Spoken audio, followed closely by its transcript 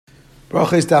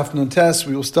Brachos Daf Nun Tes.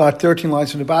 We will start 13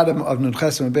 lines from the bottom of Nun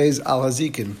Ches and Beis Al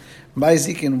Hazikin. My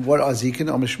Zikin, what are Zikin?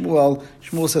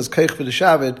 Shmuel says Keich for the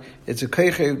Shabbat. It's a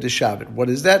Keich of the Shabbat. What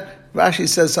is that? Rashi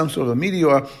says some sort of a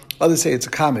meteor. Others say it's a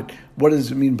comet. What does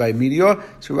it mean by meteor?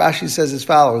 So Rashi says as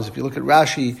follows. If you look at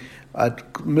Rashi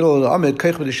at middle of the Amid,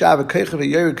 Keich for the Shabbat, Keich of a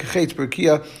Yeru Kechetz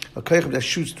Berkia, a Keich that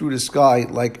shoots through the sky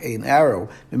like an arrow.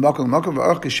 That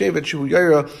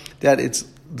it's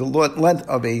the length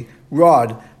of a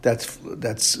rod that's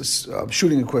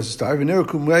shooting across the star. It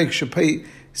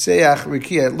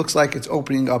looks like it's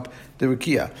opening up the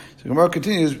Rikia. So Gemara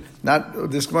continues.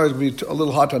 This Gemara is going to be a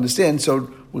little hard to understand,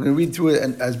 so we're going to read through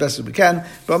it as best as we can.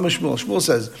 But Shmuel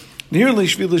says,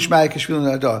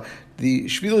 the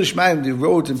Shvil Shmaim, the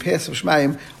roads and paths of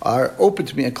Shmaim, are open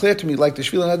to me and clear to me like the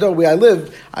Shvil Nador. Where I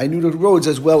lived, I knew the roads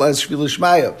as well as Shvil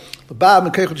Shmaya.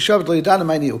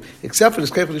 Except for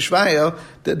this Keichot Shmaya,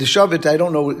 the Shavit, I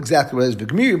don't know exactly what it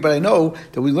is, but I know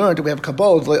that we learned that we have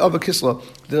Kabbalah, like Ava Kisla,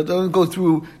 that doesn't go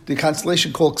through the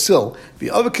constellation called Ksil. The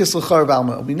Ava Kisla Charav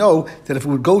Alma. We know that if it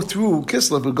would go through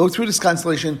Kisla, if it would go through this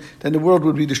constellation, then the world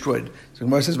would be destroyed. So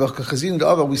Gemara says, we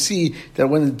see that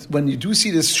when you do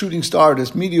see this shooting star,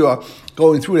 this meteor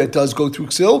going through, that does go through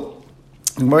Ksil.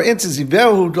 It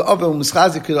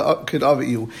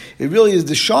really is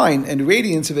the shine and the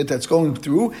radiance of it that's going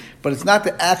through, but it's not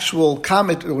the actual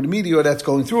comet or the meteor that's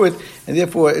going through it, and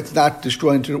therefore it's not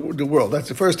destroying the world. That's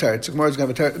the first teretz. So Gemara is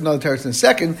going to have another teretz in a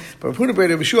second. But we'll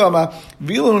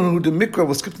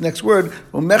skip the next word.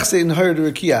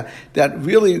 That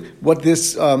really what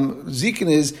this zikin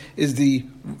is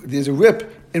there's a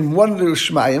rip in one of the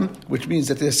Shmayim, which means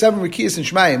that there's 7 Rikiyas in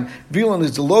Shmayim. Vilon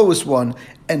is the lowest one,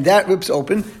 and that rips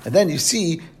open, and then you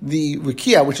see the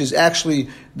Rikiya, which is actually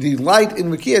the light in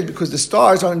Rikiya, because the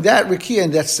stars are in that Rikiya,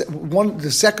 and that's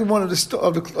the second one of the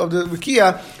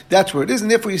Rikiya. That's where it is, and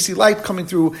therefore you see light coming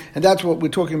through, and that's what we're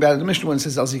talking about in the Mishnah when it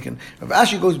says Al-Zikin. Rav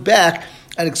Ashi goes back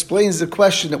and explains the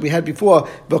question that we had before,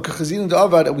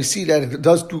 that we see that it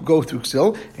does go through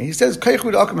Ksil, and he says,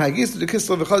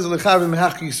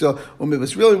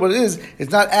 really what it is,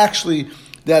 it's not actually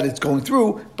that it's going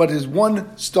through, but it's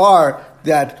one star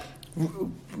that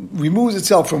removes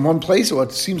itself from one place, or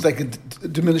it seems like it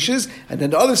diminishes, and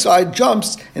then the other side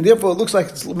jumps, and therefore it looks like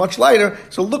it's much lighter,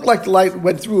 so it looked like the light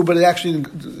went through, but it actually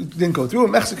didn't go through.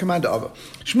 Shmuel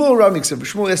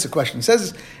asks a question. It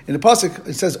says in the pasuk,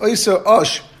 it says, Oyser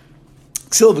Osh,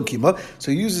 Ksil v'kima. So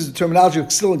he uses the terminology of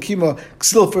Ksil and Kima,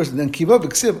 Ksil first and then Kima, but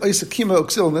Ksil, Oysa Kima,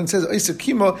 Ksil, and then it says Oysa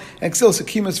Kima and Ksil, so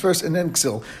Kima is first and then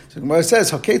Ksil. So Gemara says,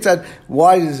 Haketzad,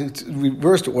 why is it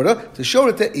reversed order? To show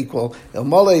that they're equal. El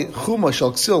Male Chuma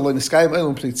shal Ksil, in the sky of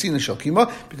Elam Plitzina shal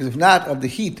Kima, because if not, of the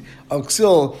heat of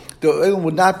Ksil, the Elam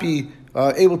would not be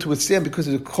able to withstand because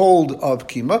of the cold of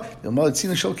Kima.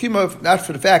 Not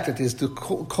for the fact that there's the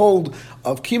cold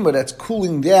of Kima that's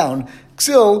cooling down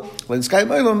Ksil,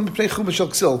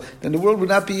 then the world would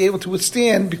not be able to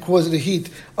withstand because of the heat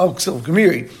of Ksil.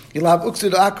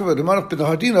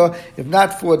 If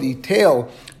not for the tail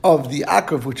of the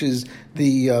Akrav, which is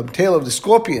the tail of the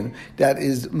scorpion, that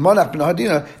is Monach ben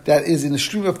Hadina, that is in a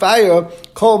stream of fire,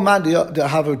 anyone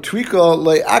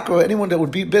that would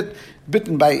be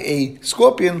bitten by a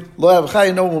scorpion, no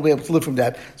one will be able to live from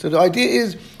that. So the idea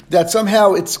is that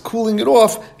somehow it's cooling it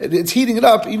off, it's heating it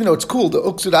up, even though it's cool. The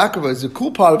Uksud Akava is the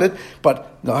cool part of it, but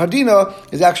the Hardina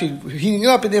is actually heating it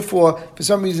up, and therefore, for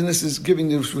some reason, this is giving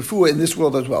the refuah in this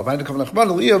world as well.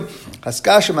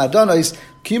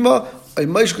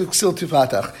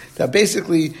 That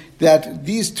basically, that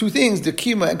these two things, the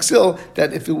Kima and Ksil,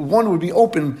 that if one would be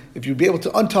open, if you'd be able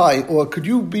to untie, or could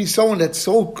you be someone that's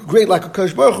so great like a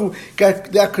Kodesh Baruch Hu,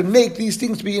 that could make these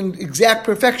things be in exact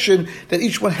perfection, that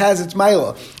each one has its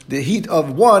Maila. The heat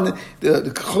of one,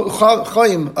 the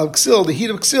Chaim of Ksil, the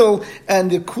heat of Ksil, and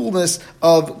the coolness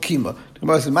of Kima. The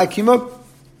Gemara says, my Kima,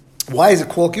 why is it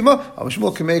called Kima?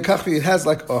 It has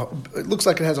it looks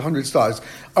like it has 100 stars.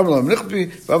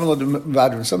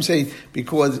 Some say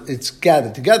because it's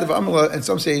gathered together, and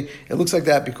some say it looks like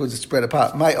that because it's spread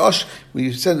apart. My Osh,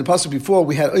 we said in the passage before,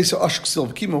 we had Osh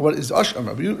Ksil Kima. What is Osh?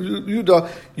 Yuta.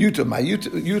 My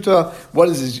Yuta. What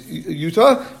is this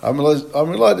Yuta?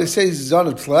 They say it's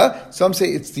Zanat Tla. Some say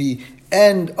it's the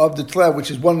end of the Tla,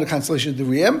 which is one of the constellations of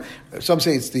the Riem. Some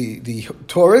say it's the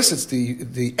Taurus, it's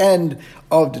the end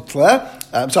of the Tla,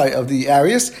 of the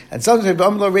Arius, and some say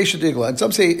and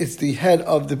some say it's the head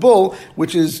of the bull,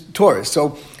 which is Taurus.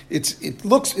 So it's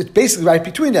basically right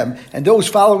between them, and those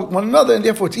follow one another, and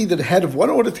therefore it's either the head of one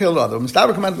or the tail of the other.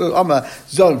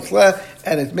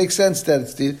 And it makes sense that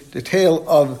it's the tail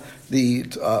of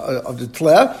of the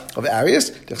tleh of Arius.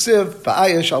 So the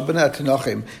Ayesh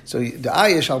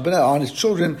al Bnei on his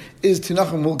children is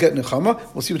Tinachim will get Nechama.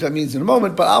 We'll see what that means in a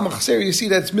moment. But Al Machaseri, you see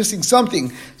that it's missing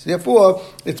something. So therefore,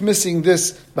 it's missing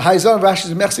this. B'Haizon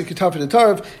Rashi's Mechsi Kitar for the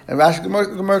Tarv, and Rashi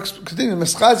Gemara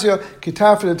continues Meschazia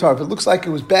Kitar for the Tarv. It looks like it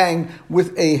was banged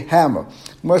with a hammer.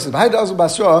 Gemara says B'Haidazul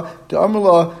Basra, the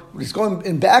Amrullah is going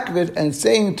in back of it and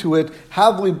saying to it,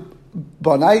 Havli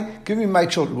Bonai, give me my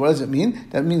children. What does it mean?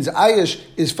 That means Ayesh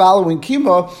is following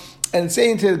Kima and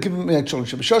saying to give me my children.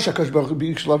 What happened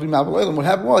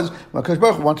was, when Akash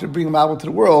Baruch Hu wanted to bring a Mabel to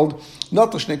the world,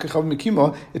 not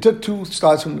it took two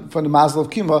stars from the Mazel of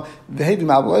Kima,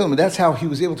 and that's how he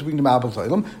was able to bring the Mabel to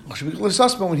Olam.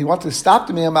 When he wanted to stop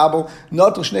the Mabel,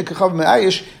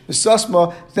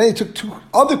 then he took two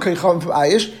other Kechavim from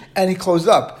Ayesh and he closed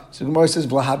up. So Gemara says,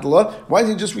 why didn't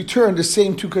he just return the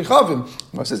same two Kechavim?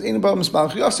 Gemara says,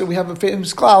 we have a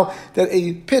famous klal that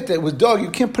a pit that was dug, you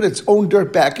can't put its own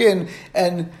dirt back in,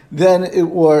 and then it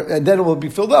will be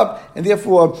filled up, and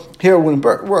therefore here it wouldn't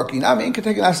work.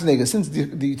 Since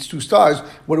these two stars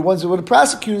were the ones that were the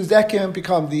prosecutors, that can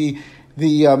become the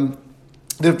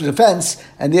defense,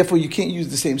 and therefore you can't use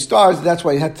the same stars. That's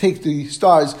why you have to take the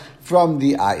stars from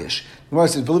the Ayesh. Gemara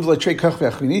says, why didn't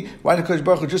Kodesh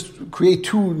Baruch Hu just create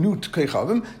two new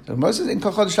Kechavim? The Gemara says,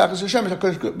 Kodesh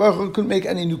Baruch Hu couldn't make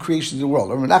any new creations in the world.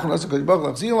 But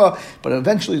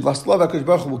eventually, Kodesh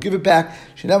Baruch Hu will give it back.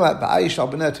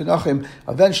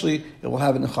 Eventually, it will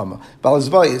have a Nechama.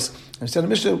 Instead of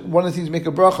Mishnah, one of the things to make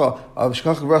a bracha of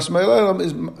Shekach V'ras Ma'olam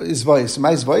is Vayis.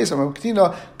 My Vayis,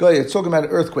 Katina, it's talking about an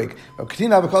earthquake.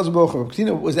 Katina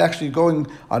was actually going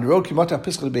on the road, Kimata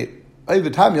Piskal Beit.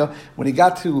 When he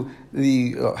got to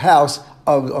the house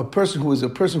of a person who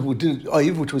did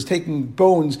Oiv, which was taking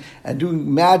bones and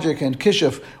doing magic and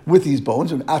kishuf with these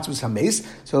bones, and Atzvus Hames.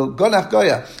 So Gonach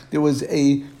Goya, there was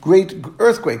a great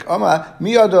earthquake.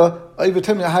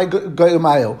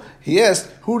 He asked,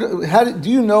 do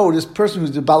you know this person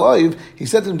who's the Baloiv? He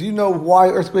said to him, do you know why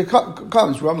earthquake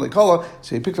comes? So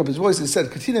he picked up his voice and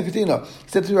said, Katina. He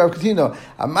said to Rav Katina,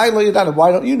 why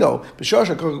don't you know? When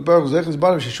Kodesh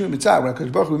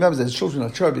Baruch Hu remembers that his children are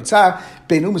Char B'tzar,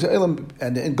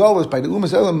 and in Golos, by the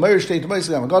Umas Elam,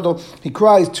 he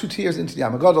cries 2 tears into the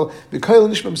Amagadol,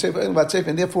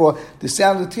 and therefore the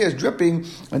sound of the tears dripping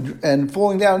and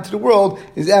falling down into the world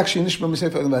is actually Nishma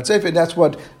M'Sefer Elam Batsefer, and that's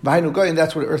what V'hainu Goy, and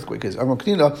that's what an earthquake is.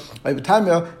 Amaknina,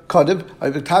 Ayvatamya, Kadib,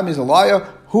 Ayvatamya is a liar,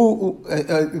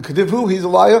 Kadiv, he's a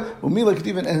liar, Umila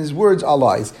Kadivin, and his words are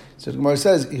lies. So the Gemara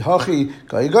says, Ihachi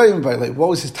Goyim, what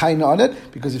was his taina on it?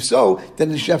 Because if so, then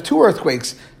you should have 2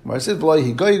 earthquakes. The Gemara says, but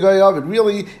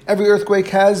really, every earthquake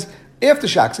has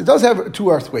aftershocks. It does have 2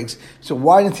 earthquakes. So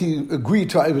why didn't he agree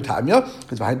to Ayvatamya?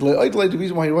 Because the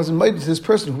reason why he wasn't made to this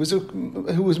person who was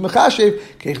Mechashev,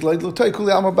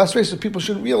 so people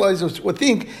shouldn't realize or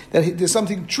think that there's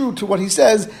something true to what he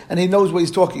says, and he knows what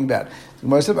he's talking about.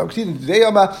 Rabbi himself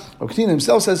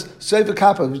says, Seiva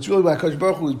Kappa, it's really when Kodesh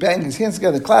Baruch Hu was banging his hands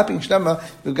together, clapping, Shnema,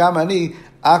 V'gamani,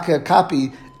 Aka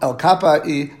Kapi, El Kappa,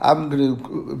 I'm going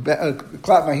to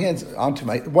clap my hands onto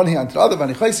my one hand to the other,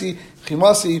 Vanichaisi,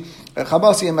 Chimasi,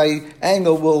 and my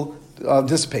anger will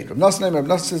dissipate. Rav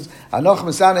Nassan says, Anoch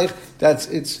Mesanech,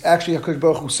 it's actually HaKadosh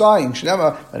Baruch Hu sighing,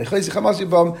 Shnema, Vanichaisi, Chamasi,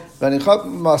 Bam,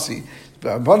 Vanichamasi.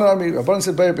 Rabbanan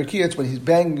said, it's when he's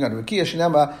banging on Rekiah,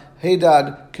 Shinema,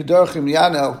 Heydad, Kedarchim,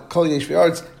 Yanel, Kol Yesh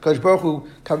V'Artz, Kodesh Baruch Hu,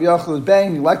 Kaviyachal is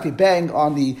banging, like they bang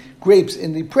on the grapes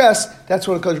in the press, that's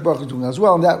what Kodesh Baruch Hu is doing as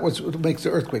well, and that's what makes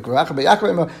the earthquake. He's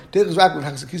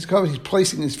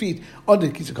placing his feet under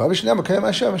the Kisakav, Shinema, Kayam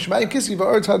Hashem, Shemayim Kisi,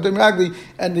 V'Artz HaDim Ragli,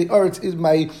 and the earth is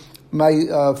my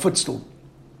footstool.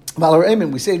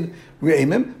 We say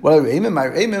Re'emim. What are Re'emim? My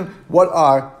Re'emim. What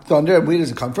are thunder? And where does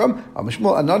it come from?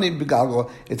 Mishmul Anani Begalgal.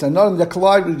 It's Anonim that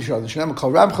collide with each other. Shnei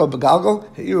Kol Ramcha Begalgal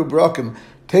Heiru Barakim.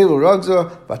 Teilu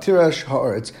Ragza Vatirash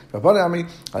Haaretz. Rabbanan Ami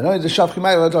Anani the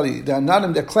Shafchimai Ladali. The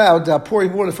Anonim, the clouds that are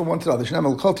pouring water from one to the other.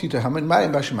 Shnei Kol Tita Hamin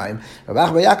Mayim Bashemayim.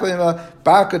 Rabach Vayakovima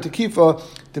Baraka Tekifa.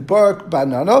 The bark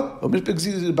banana,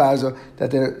 that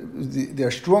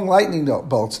they're strong lightning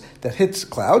bolts that hits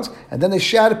clouds, and then they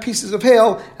shatter pieces of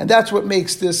hail, and that's what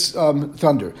makes this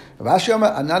thunder. The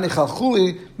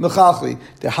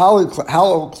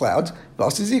hollow clouds,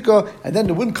 and then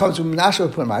the wind comes from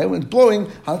Menashe when it's blowing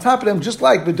on top of them, just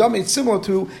like Bedami. It's similar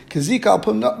to Kazika al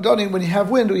when you have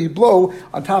wind, or you blow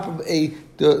on top of the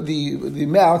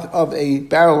mouth of a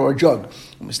barrel or a jug.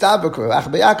 And it's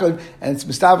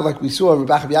Mistava, like we saw,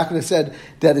 Rabbi Yaakov said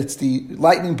that it's the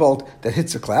lightning bolt that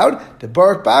hits the cloud. The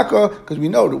Barak Baka, because we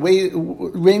know the way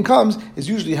rain comes is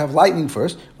usually you have lightning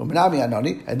first, and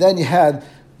then you had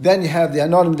then you have the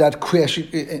anonim that crash,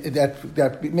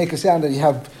 that make a sound, and you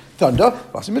have thunder,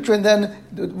 and then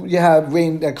you have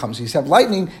rain that comes. You have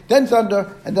lightning, then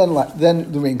thunder, and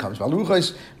then the rain comes. My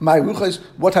ruchos,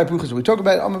 what type of ruchos are we talking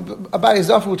about? Abaye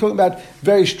Zafu, we're talking about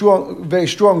very strong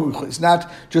ruchos, not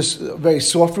just very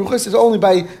soft ruchos. It's only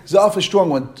by Zaf a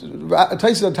strong one.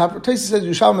 Taisa says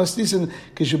Yushal Masnisin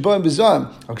Kishaboim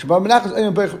Bizam. Kishaboim Menachas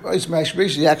Ayim Berach Ismai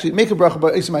Shbeish. You actually make a bracha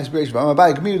by Ismai Shbeish. But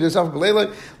Abaye Gemiru Zaf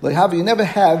Belela Lehavi. You never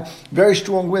have very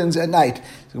strong winds at night.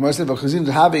 The Gemara says, "Chazim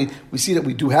Havi." We see that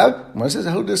we do have. The Gemara says,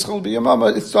 "How this chol be your mama?"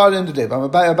 It started in the day.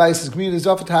 Abaye says, "Gemiru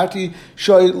Zaf Tahati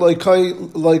Shoy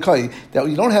Loikai." That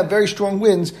you don't have very strong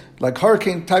winds, like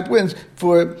hurricane type winds,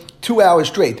 for 2 hours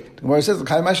straight. The Gemara says, that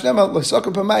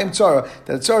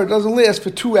tzara doesn't last for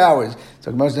 2 hours.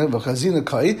 So the Gemara says,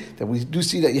 that we do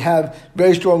see that you have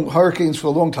very strong hurricanes for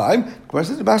a long time. The Gemara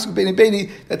says,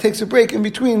 that takes a break in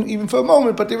between, even for a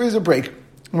moment, but there is a break. The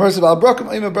Gemara says, I'm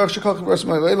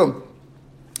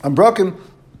Brakim,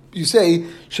 you say, what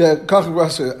is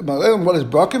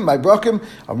Brakim? My Brakim,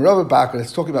 I'm Rava Bakar,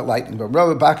 it's talking about lightning, but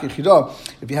Rava Bakar Chidah,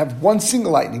 if you have one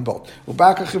single lightning bolt, or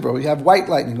Bakar Chivro, you have white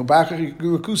lightning, or Bakar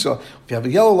Gurakusa, if you have a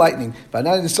yellow lightning, or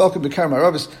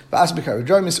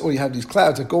you have these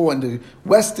clouds that go in the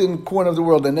western corner of the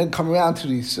world and then come around to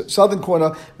the southern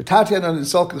corner,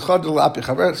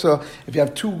 so if you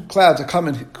have two clouds that come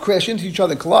and crash into each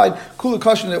other and collide,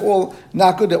 they're all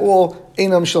not good, they're all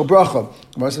Einam Shel Bracha.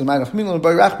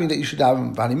 That you should have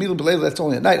that's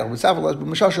only at night.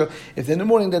 If in the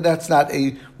morning, then that's not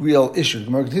a real issue. If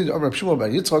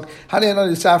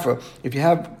you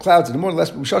have clouds in the morning,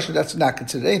 that's not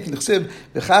considered anything.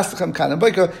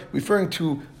 Referring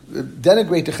to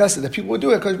denigrate the chesed that people would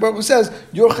do it, because Baruch Hu says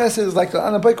your chesed is like the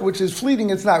anabayka, which is fleeting,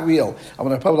 it's not real.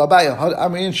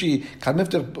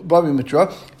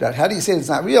 That how do you say it's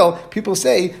not real? People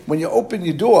say when you open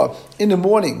your door in the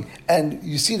morning and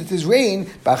you see that there's rain,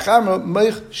 that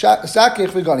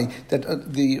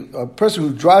the person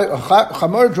who drives a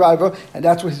chamor driver, and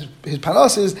that's what his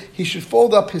panos is, he should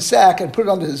fold up his sack and put it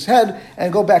under his head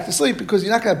and go back to sleep, because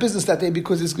you're not going to have business that day,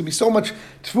 because there's going to be so much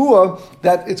tfuah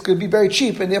that it's going to be very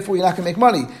cheap, and therefore you're not going to make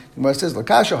money. The Gemara says,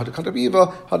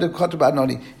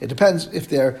 it depends if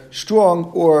they're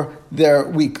strong or they're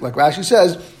weak. Like Rashi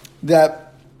says,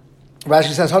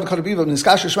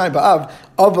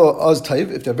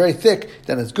 if they're very thick,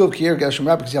 then it's good because you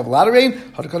have a lot of rain.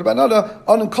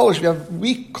 If you have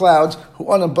weak clouds,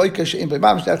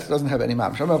 that doesn't have any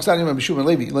mamish.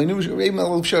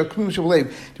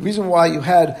 The reason why you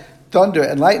had thunder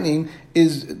and lightning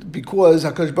is because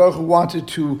HaKadosh Baruch Hu wanted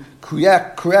to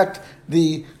correct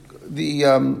the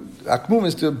akmum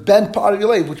is the bent part of your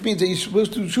leg, which means that you're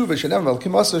supposed to do tshuva.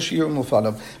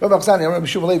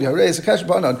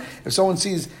 If someone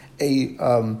sees a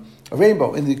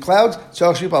rainbow in the clouds,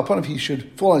 he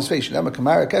should fall on his face.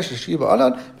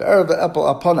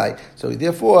 So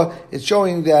therefore, it's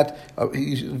showing that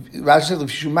Rashi says,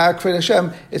 if you marry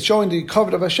Hashem, it's showing the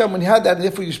covenant of Hashem when you had that, and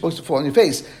therefore you're supposed to fall on your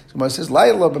face. So it says,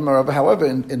 however,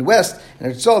 in the West,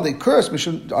 and it's all they curse on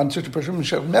such a person. It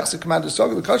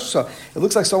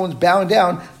looks like someone's bowing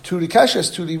down to the kashas,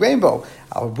 to the rainbow.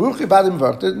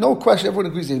 There's no question, everyone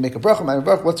agrees that you make a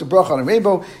bracha. What's a bracha on a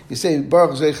rainbow? You say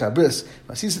Baruch Zecha Bris.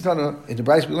 In the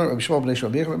Bryce we learn Rabbi Shmuel B'nei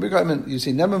Shmuel, you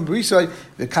say Nemem B'risai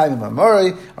V'Kaim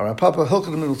Mamari, or Papa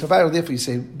Hilchot Middle Tavairo. Therefore, you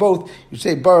say both. You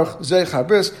say Baruch Zecha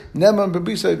Bris, Nemem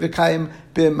B'risai V'Kaim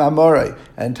B'Mamari.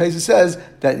 And Taisa says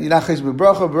that you're not chayz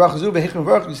b'bracha, b'bracha zu v'hichem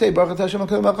v'rach. You say Baruch Hashem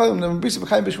Hakolim Hakolim, Nemem B'risai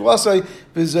V'Kaim B'Shvuasai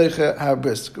V'Zecha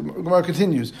Bris. Gemara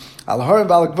continues. Al Harim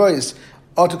Balak Voice.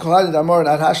 Now we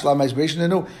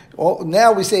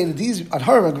say that these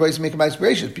adharim and gvais make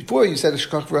ma'aspirations. Before you said a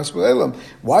shekach v'ras b'leilam.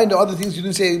 Why in the other things you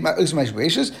didn't say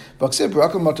ma'aspirations?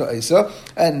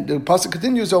 And the pasuk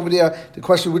continues over there. The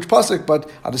question which pasuk, but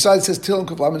on the side it says Tilim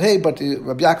Kuf Lamed Hey, but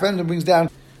Rabbi Yaakov brings down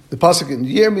the pasuk in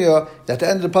Yirmiyah, that the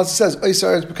end of the pasuk says,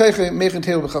 so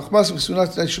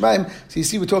you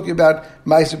see we're talking about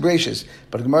Ma'aser Bereishis.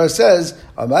 But the Gemara says,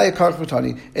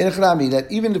 that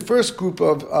even the first group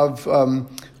of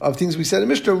things we said in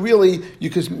Mishnah, really,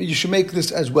 you should make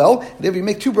this as well. And if you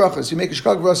make two brachas, you make a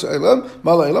shkag v'rasa olam,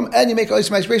 mala olam, and you make a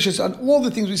Ma'aser Bereishis on all the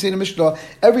things we say in Mishnah,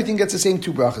 everything gets the same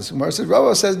two brachas. The Gemara says,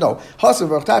 Rava says, no. Hasan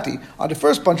v'rachtati, on the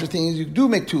first bunch of things, you do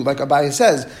make two, like Abaye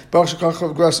says, brach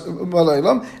shkag v'rasa mala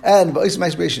olam, and but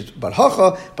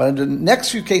in the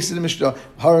next few cases in the Mishnah,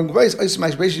 on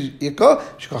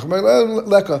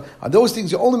those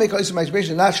things you only make not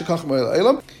shekach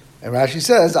elam. And Rashi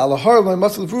says,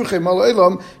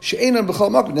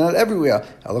 not everywhere.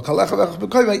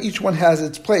 Each one has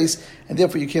its place, and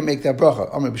therefore you can't make that bracha.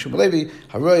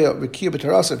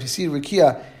 If you see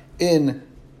Rikia in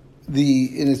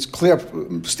in its clear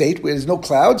state where there's no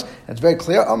clouds, and it's very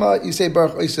clear. You say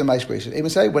Baruch Oisem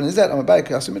Maishbeishis. When is that?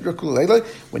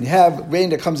 When you have rain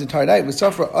that comes the entire night with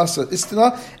Safra Asa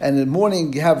Istina, and in the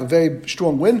morning you have a very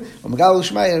strong wind,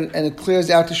 and it clears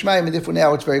out to Shemayim, and therefore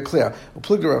now it's very clear. From the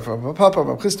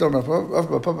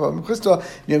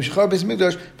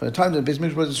time that the Beis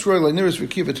Mikdash was destroyed, it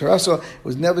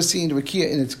was never seen the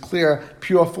Rakia in its clear,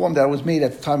 pure form that was made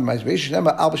at the time of Maishbeishis.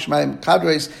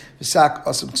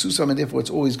 And therefore it's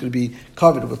always going to be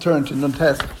covered. We'll turn to Nun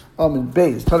Tes Amin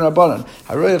Beis.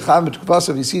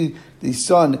 You see the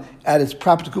sun at its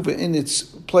proper tekufa in its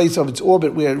place of its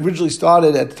orbit where it originally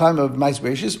started at the time of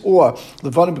Maishbeishis, or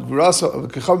Levanim B'Gurasa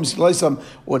of Kechavim Silaisam,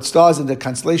 or it stars in the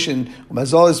constellation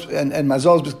Mazal and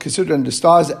Mazal is considered in the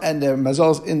stars and their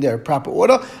Mazals in their proper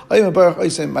order. You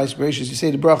say the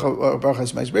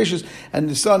bracha Maishbeishis, and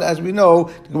the sun, as we know,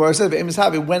 the Gemara says,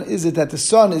 when is it that the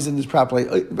sun is in this proper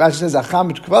place? Rashi says,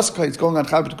 it's going on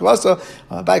Chabit Kvasa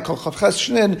by Kol Chavches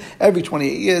Shnin every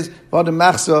 28 years. Vadim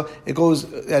Machsa, it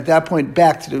goes at that point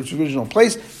back to its original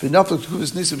place. That's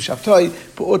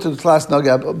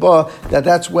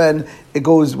when it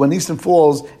goes, when Nisan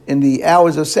falls in the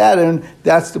hours of Saturn,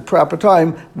 that's the proper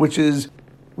time, which is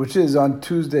on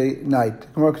Tuesday night.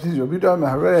 Gemara continues,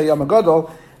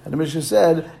 and the Mishnah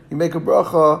said, you make a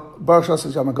bracha, Baruch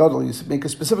Shas Yom HaGadol, you make a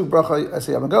specific bracha, I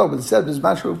say Yom HaGadol, but it said,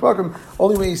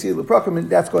 only when you see the Prakim, and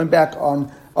that's going back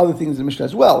on other things in the Mishnah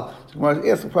as well. So when I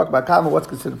ask the Prakim about Kama, what's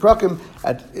considered Prakim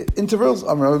at intervals,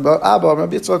 which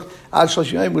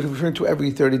is referring to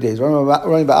every 30 days. If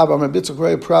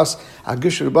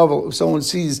someone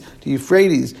sees the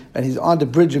Euphrates and he's on the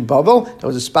bridge in Bavel, that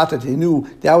was a spot that they knew,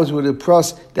 that was where the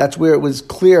pras, that's where it was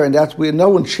clear, and that's where no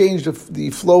one changed the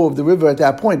flow of the river at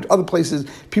that point. Other places,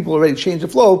 people already changed the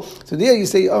flow. So there you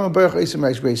say, but in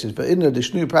the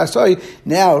Shnui Prasai,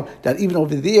 now that even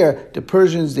over there, the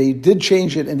Persians, they did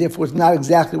change it, and therefore it's not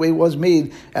exactly the way it was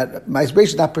made at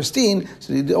Maishbeishis, not pristine.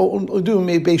 So they do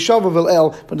made Beishavar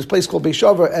Vil'el from this place called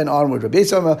Beishavar and onward.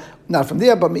 Not from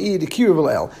there, but Me'i the Kir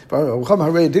Vil'el.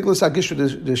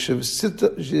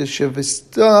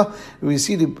 We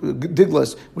see the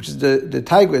Diglas, which is the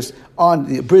Tigris, on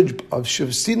the bridge of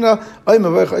Shivstina.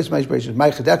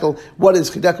 What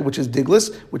is Chidekel, which is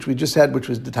Diglas, which we just had, which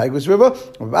was the Tigris River?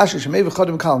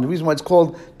 The reason why it's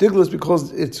called Diglas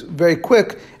because it's very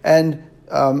quick and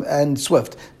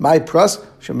swift. My pras,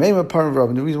 Shemema Param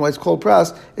Ravim. The reason why it's called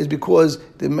pras is because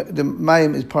the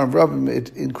mayim is Param Ravim.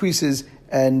 It increases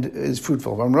and is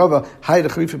fruitful. The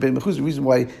reason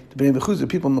why the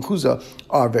people in Mechuzah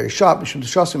are very sharp,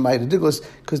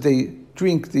 because they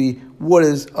drink the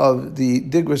waters of the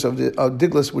Digris of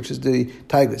Diglas, which is the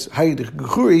Tigris.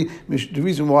 The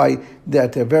reason why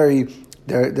that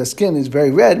their skin is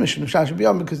very red,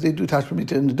 because they do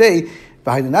tashbamita in the day.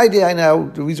 Behind an idea now,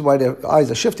 the reason why their eyes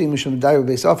are shifting,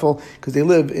 because they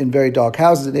live in very dark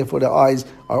houses, and therefore their eyes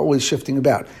are always shifting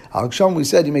about. Al-Ksham, we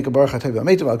said, you make a baruch hatayv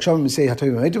ha'meitav. Al-Ksham, we say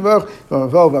hatayv ha'meitav baruch.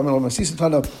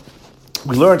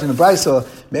 We learned in the Brisa,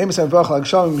 when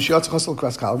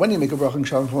you make a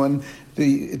bracha, when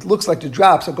it looks like the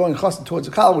drops are going towards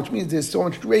the kal, which means there's so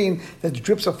much rain that the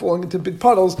drips are falling into big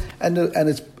puddles, and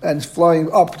it's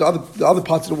flying up. The other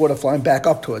parts of the water flying back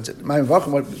up towards it.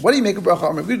 What do you make a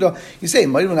bracha? You say,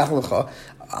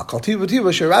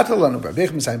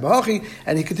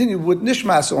 and he continued with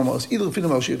nishmas almost,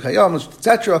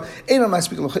 etc. And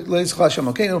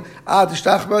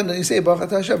then you say,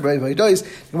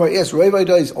 yes,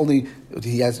 only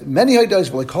he has many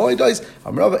haydais, like haydais.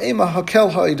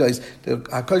 The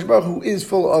HaKadosh Baruch Hu is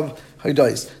full of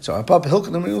haydais. So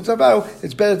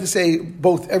it's better to say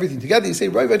both everything together. You say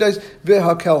Rav haydais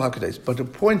v'hakel hakadais. But the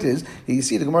point is, you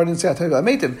see the Gemara didn't say hatayv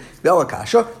ha'meitav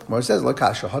ve'alakasha. The Gemara says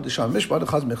lakasha hadisham mishpat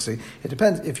chaz michsi. It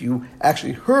depends if you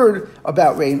actually heard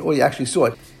about rain or you actually saw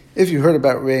it. If you heard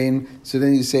about rain, so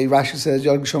then you say, Rashi says,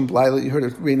 you heard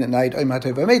of rain at night, but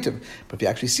if you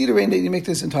actually see the rain, then you make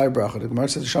this entire bracha. The Gemara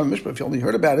says, if you only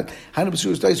heard about it,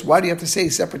 why do you have to say a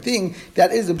separate thing?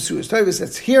 That is a b'suras toivus,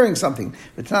 that's hearing something.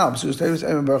 But now,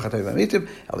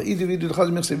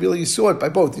 really you saw it by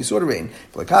both, you saw the rain.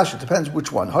 It depends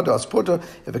which one. Hadas puta,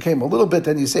 if it came a little bit,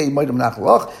 then you say, but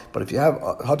if you have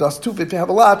hadas tufit, if you have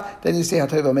a lot, then you say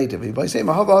hatayv ha'meitav. If I say,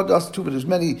 hadas tufit,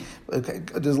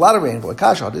 there's a lot of rain.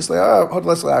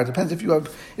 Depends if you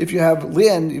have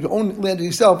land, if you own land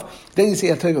yourself, then you say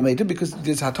hatayv v'meitiv because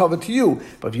there's hatava to you.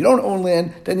 But if you don't own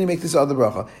land, then you make this other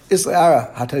bracha. If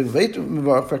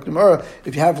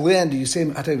you have land, you say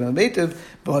hatayv v'meitiv.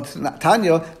 But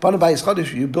Tanya,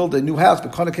 you build a new house,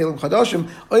 but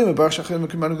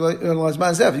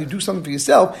you do something for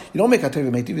yourself, you don't make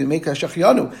hatayv v'meitiv, you make a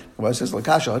shachianu. It says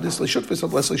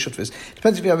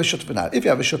depends if you have a shutuf or not. If you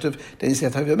have a shutuf, then you say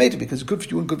hatayv v'meitiv because it's good for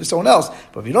you and good for someone else.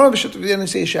 But if you don't have a shutuf, then you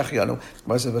say shachianu.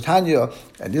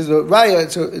 And this is a raya,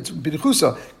 it's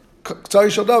b'dichusa. Tzari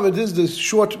Shal David, this is the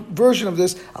short version of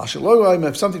this. Al Shaloyim,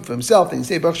 if something for himself, then you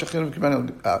say Baruch Shachinu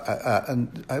and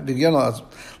B'Giyano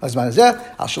Lazman Hazeh.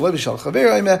 Al Shaloyim Shal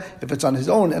Chaver, if it's on his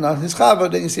own and on his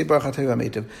chava, then you say Baruch Hatayv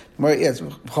HaMeitiv. Yes,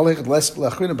 Cholech Les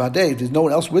Lachrina B'Hadei. If there's no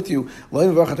one else with you,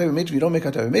 Loyim Baruch Hatayv HaMeitiv. You don't make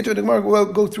Hatayv HaMeitiv. The Gemara will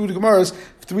go through the Gemaras,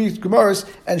 3 Gemaras,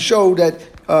 and show that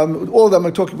all of them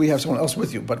are talking. We have someone else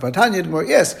with you. But Vatanya, the Gemara,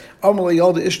 yes, Amalei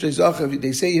Yalda Ishtei Zachav.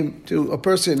 They say to a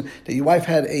person that your wife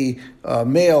had a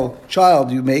male child,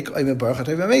 you make and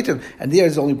there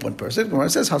is only one person. Gemara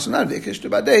says that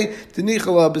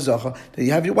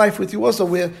you have your wife with you also,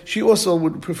 where she also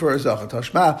would prefer a zacha.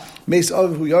 Tashma meis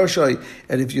av hu yarshai,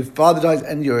 and if your father dies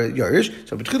and you're yarish,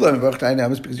 so because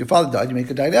your father died, you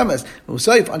make a dynamis.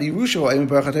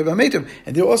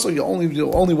 And they're also the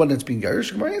only one that's being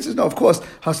yarish. Gemara says no, of course. You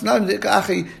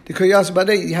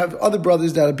have other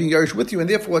brothers that are being yarish with you, and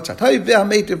therefore it's hatayv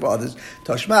ve'hametiv for others.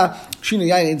 Tashma shina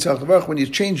yain in tzarach. When you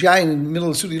change yain in the middle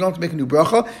of the suda, you don't have to make a new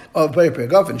bracha of Bayir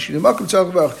Pregafen.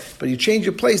 But you change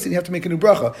your place, then you have to make a new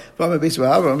bracha. Even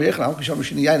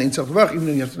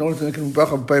though you have to know to make a new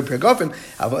bracha of Bayir Pregafen,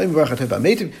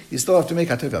 you still have to make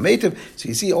hatayv v'metiv. So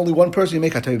you see, only one person you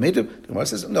make hatayv v'metiv. The Gemara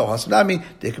says no.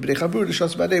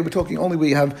 We're talking only where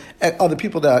you have other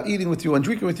people that are eating with you and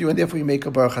drinking with you, and therefore you make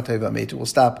a baruch hatayv v'metiv. We'll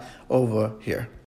stop over here.